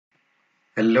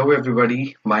Hello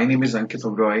everybody, my name is Ankit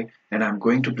Oberoi and I'm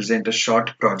going to present a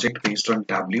short project based on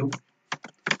Tableau.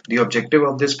 The objective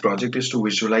of this project is to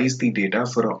visualize the data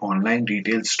for an online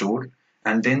retail store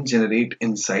and then generate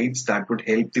insights that would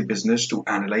help the business to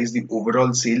analyze the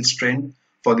overall sales trend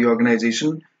for the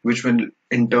organization, which will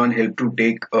in turn help to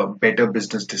take better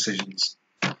business decisions.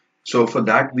 So for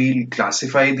that, we'll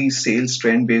classify the sales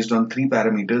trend based on three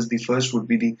parameters. The first would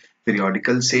be the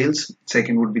periodical sales,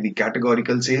 second would be the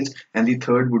categorical sales, and the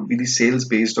third would be the sales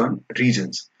based on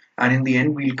regions. And in the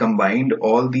end, we'll combine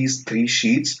all these three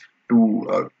sheets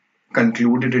to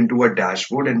conclude it into a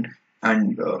dashboard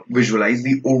and visualize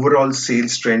the overall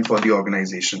sales trend for the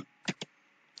organization.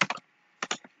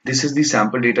 This is the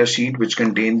sample data sheet which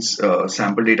contains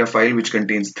sample data file which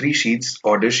contains three sheets.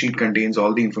 Order sheet contains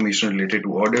all the information related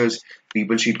to orders.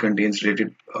 People sheet contains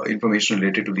related information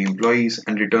related to the employees,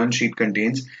 and return sheet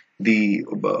contains the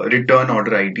return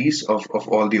order IDs of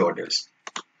all the orders.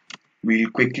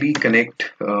 We'll quickly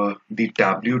connect the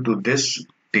Tableau to this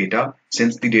data.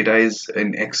 Since the data is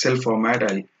in Excel format,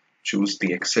 I'll choose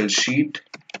the Excel sheet.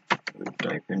 We'll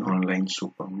type in online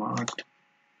supermart.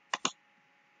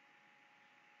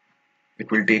 It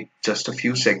will take just a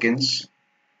few seconds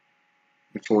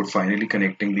before finally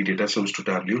connecting the data source to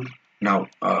Tableau. Now,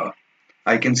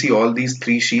 I can see all these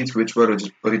three sheets which were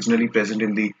originally present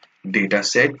in the data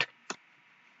set.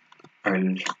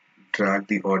 I'll drag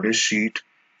the order sheet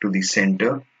to the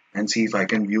center and see if I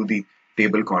can view the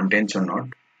table contents or not.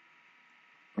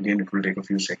 Again, it will take a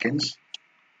few seconds.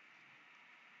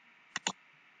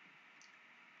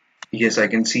 Yes, I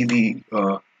can see the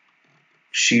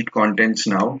sheet contents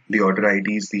now, the order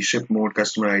IDs, the ship mode,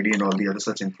 customer ID, and all the other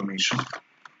such information.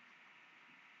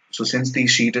 So since the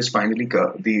sheet is finally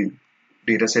the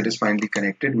data set is finally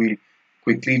connected, we'll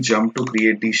quickly jump to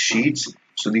create these sheets.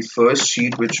 So the first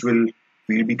sheet which we'll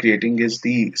be creating is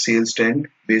the sales trend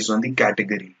based on the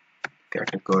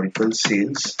categorical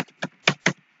sales.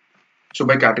 So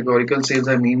by categorical sales,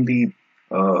 I mean the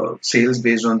sales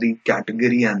based on the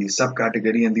category and the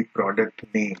subcategory and the product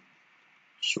name.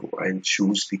 So I'll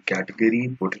choose the category,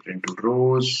 put it into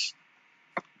rows,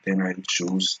 then I'll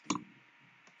choose the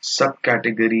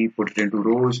subcategory, put it into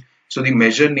rows. So the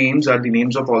measure names are the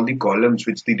names of all the columns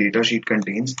which the data sheet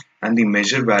contains, and the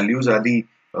measure values are the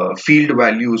field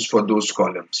values for those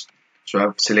columns. So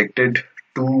I've selected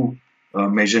two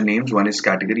measure names. One is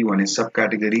category, one is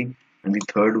subcategory, and the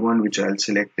third one which I'll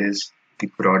select is the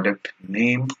product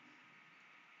name.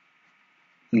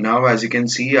 Now as you can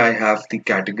see, I have the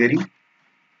category,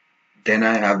 then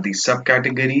I have the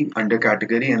subcategory, under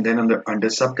category, and then under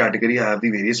subcategory I have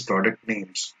the various product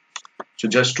names. So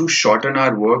just to shorten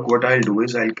our work, what I'll do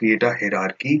is I'll create a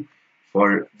hierarchy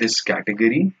for this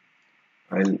category.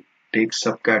 I'll take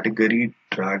subcategory,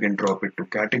 drag and drop it to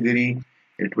category.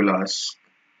 It will ask,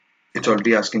 it's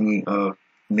already asking me a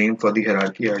name for the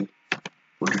hierarchy. I'll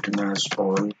put it in as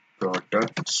all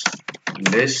products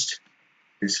list.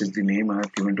 This is the name I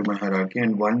have given to my hierarchy,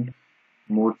 and one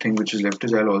more thing which is left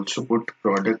is I'll also put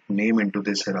product name into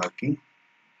this hierarchy.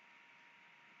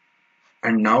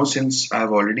 And now since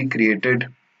I've already created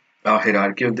a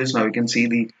hierarchy of this, now you can see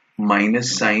the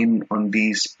minus sign on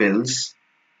these pills.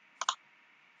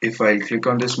 If I click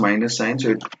on this minus sign,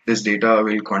 so this data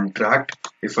will contract.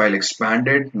 If I'll expand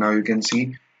it, now you can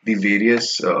see the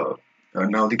various,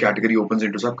 now the category opens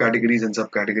into subcategories and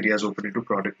subcategory has opened into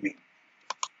product name.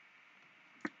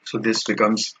 So this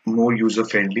becomes more user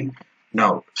friendly.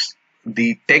 Now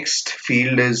the text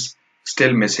field is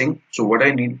still missing. So what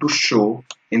I need to show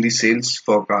in the sales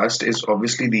forecast is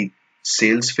obviously the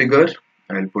sales figure.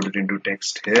 I'll put it into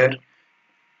text here.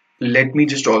 Let me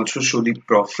just also show the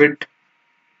profit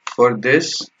for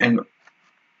this, and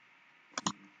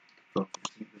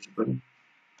visible.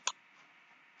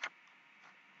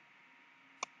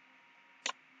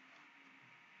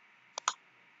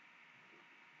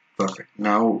 Perfect.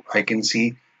 Now I can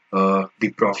see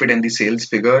the profit and the sales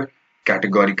figure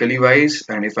categorically wise,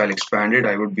 and if I'll expand it,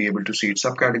 I would be able to see it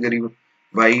subcategory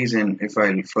wise, and if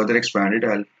I'll further expand it,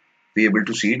 I'll be able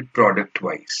to see it product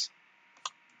wise.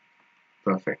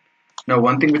 Perfect. Now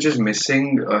one thing which is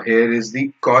missing here is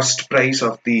the cost price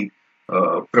of the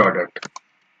product.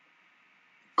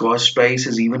 Cost price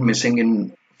is even missing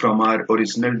in from our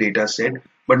original data set,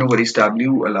 but no worries,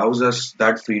 Tableau allows us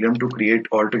that freedom to create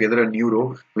altogether a new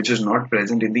row which is not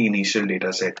present in the initial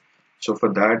data set. So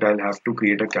for that, I'll have to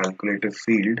create a calculated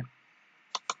field.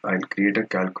 I'll create a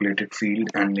calculated field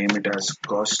and name it as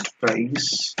cost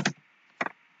price.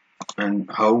 And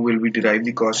how will we derive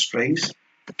the cost price?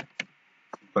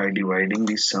 By dividing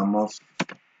the sum of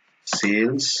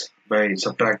sales, by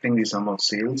subtracting the sum of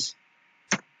sales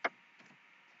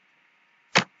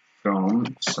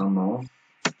from sum of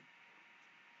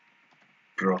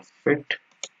profit.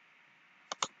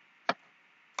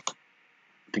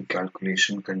 The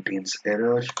calculation contains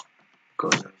error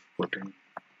because I've put in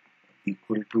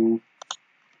equal to.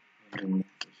 Remove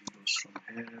the zeros from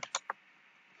here.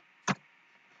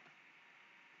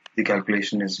 The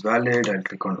calculation is valid. I'll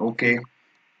click on OK.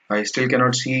 I still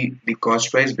cannot see the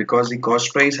cost price because the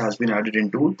cost price has been added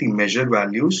into the measure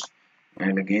values.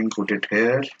 And again, put it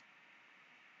here.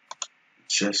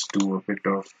 Just do a bit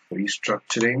of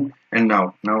restructuring. And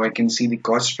now I can see the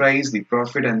cost price, the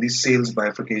profit, and the sales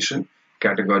bifurcation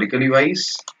categorically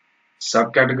wise,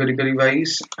 subcategorically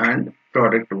wise, and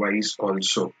product wise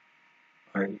also.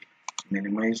 I'll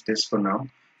minimize this for now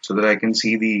so that I can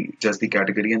see just the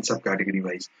category and subcategory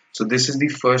wise. So this is the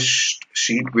first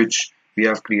sheet which we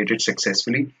have created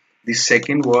successfully. The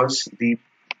second was the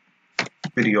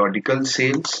periodical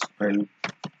sales. I'll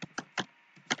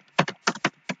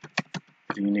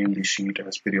rename the sheet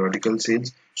as periodical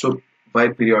sales. So by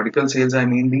periodical sales I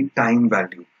mean the time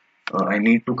value. I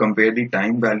need to compare the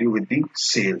time value with the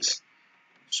sales.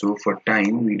 So for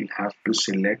time we'll have to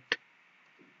select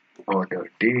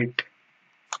order date.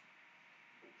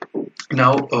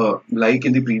 Now, like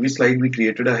in the previous slide, we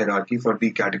created a hierarchy for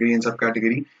the category and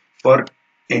subcategory. For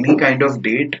any kind of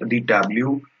date, the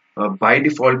Tableau by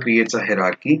default creates a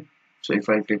hierarchy. So if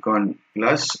I click on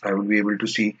plus, I will be able to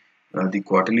see the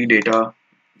quarterly data,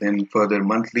 then further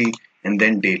monthly, and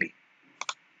then daily.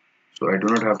 So I do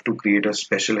not have to create a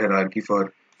special hierarchy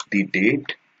for the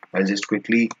date. I'll just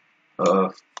quickly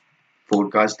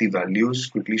forecast the values,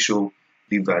 quickly show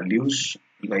the values.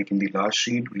 Like in the last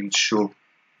sheet, we'll show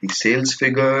the sales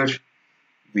figure,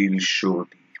 we'll show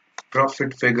the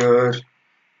profit figure,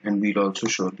 and we'll also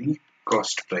show the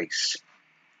cost price.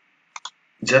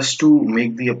 Just to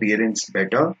make the appearance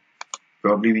better,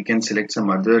 probably we can select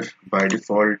some other by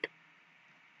default.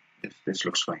 This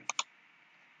looks fine.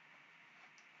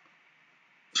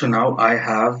 So now I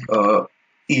have a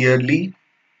yearly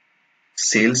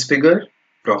sales figure,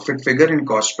 profit figure, and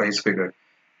cost price figure.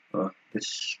 Let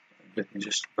me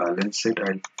just balance it.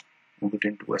 I'll move it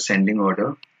into ascending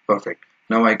order. Perfect.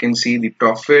 Now I can see the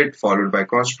profit followed by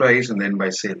cost price and then by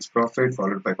sales. Profit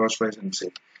followed by cost price and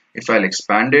sales. If I'll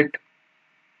expand it,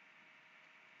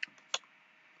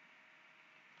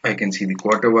 I can see the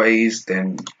quarter wise,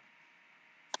 then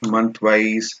month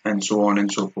wise, and so on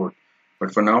and so forth.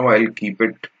 But for now, I'll keep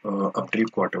it up till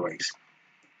quarter wise.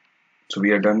 So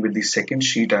we are done with the second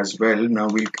sheet as well. Now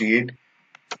we'll create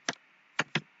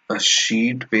a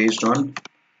sheet based on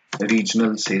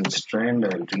regional sales trend.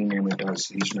 I'll rename it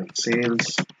as regional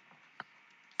sales.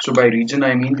 So by region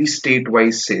I mean the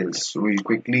state-wise sales. So we'll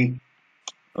quickly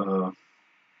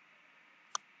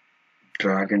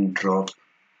drag and drop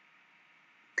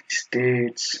the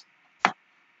states.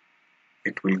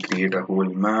 It will create a whole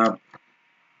map,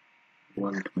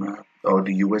 world map, or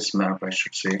the US map I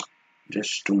should say,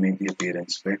 just to make the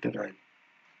appearance better.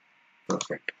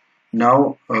 Perfect.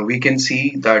 Now we can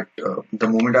see that the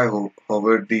moment I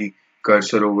hover the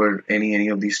cursor over any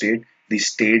of the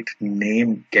state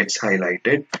name gets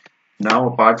highlighted. Now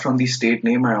apart from the state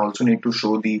name, I also need to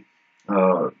show the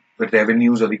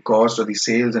revenues or the cost or the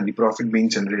sales and the profit being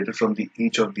generated from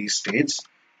each of these states.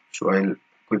 So I'll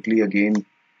quickly again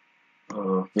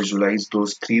visualize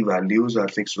those three values are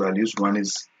fixed values. One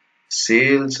is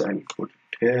sales, I'll put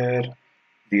it here.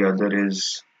 The other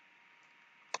is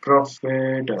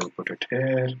profit, I'll put it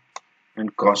here,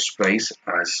 and cost price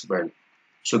as well.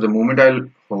 So the moment I'll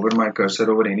hover my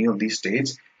cursor over any of these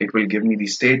states, it will give me the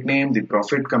state name, the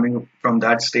profit coming from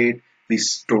that state, the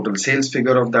total sales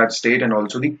figure of that state, and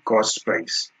also the cost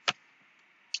price.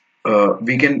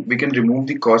 We can remove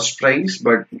the cost price,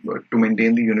 but to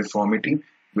maintain the uniformity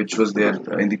which was there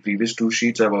in the previous two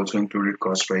sheets, I've also included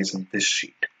cost price in this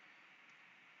sheet.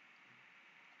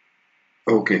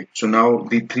 Okay, so now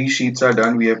the three sheets are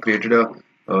done. We have created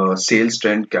a sales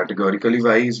trend categorically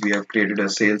wise. We have created a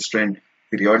sales trend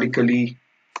periodically.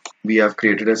 We have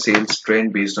created a sales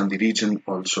trend based on the region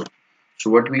also. So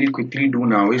what we'll quickly do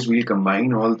now is we'll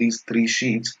combine all these three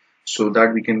sheets so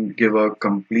that we can give a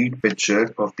complete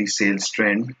picture of the sales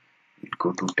trend. We'll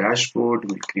go to dashboard.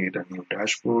 We'll create a new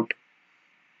dashboard.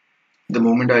 The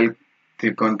moment I'll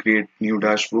click on create new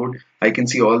dashboard, I can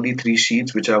see all the three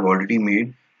sheets which I've already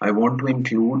made. I want to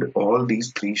include all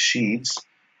these three sheets,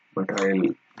 but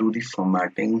I'll do the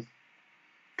formatting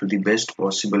to the best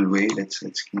possible way. Let's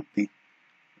keep the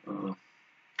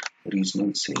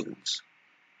regional sales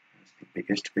as the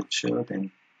biggest picture.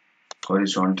 Then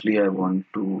horizontally, I want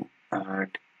to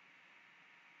add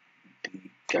the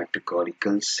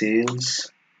categorical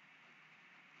sales.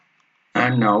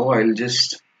 And now I'll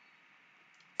just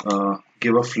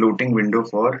give a floating window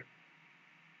for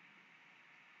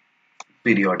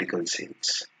periodical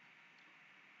sales.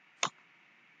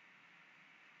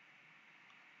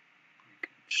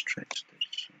 Stretch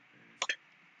this a bit.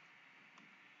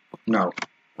 Now,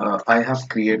 I have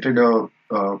created a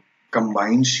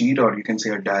combined sheet, or you can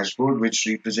say a dashboard, which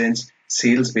represents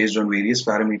sales based on various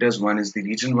parameters. One is the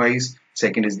region wise,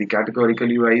 second is the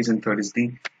categorically wise, and third is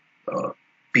the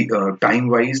time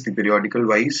wise, the periodical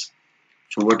wise.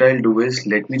 So what I'll do is,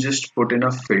 let me just put in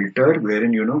a filter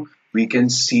wherein we can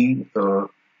see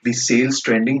the sales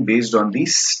trending based on the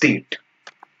state.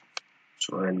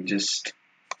 So I'll just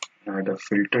add a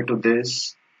filter to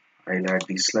this. I'll add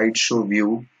the slideshow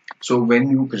view. So when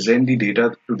you present the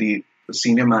data to the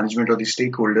senior management or the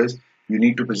stakeholders, you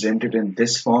need to present it in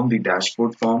this form, the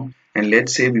dashboard form. And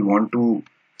let's say we want to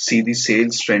see the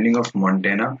sales trending of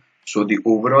Montana. So the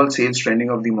overall sales trending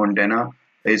of the Montana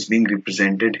is being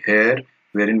represented here,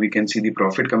 wherein we can see the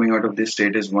profit coming out of this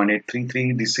state is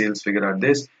 1833, the sales figure are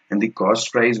this, and the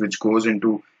cost price which goes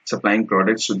into supplying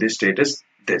products to this state is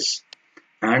this.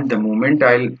 And the moment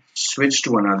I'll switch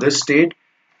to another state,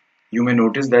 you may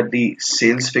notice that the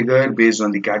sales figure based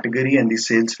on the category and the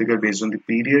sales figure based on the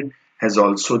period has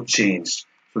also changed.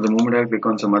 So the moment I click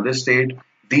on some other state,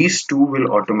 these two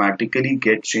will automatically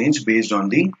get changed based on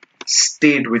the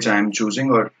state which I am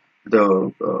choosing, or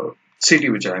the city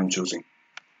which I am choosing.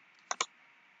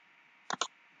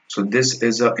 So this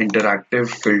is an interactive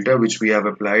filter which we have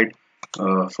applied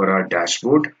for our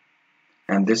dashboard,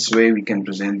 and this way we can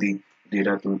present the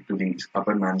data to the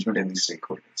upper management and the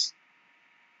stakeholders.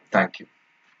 Thank you.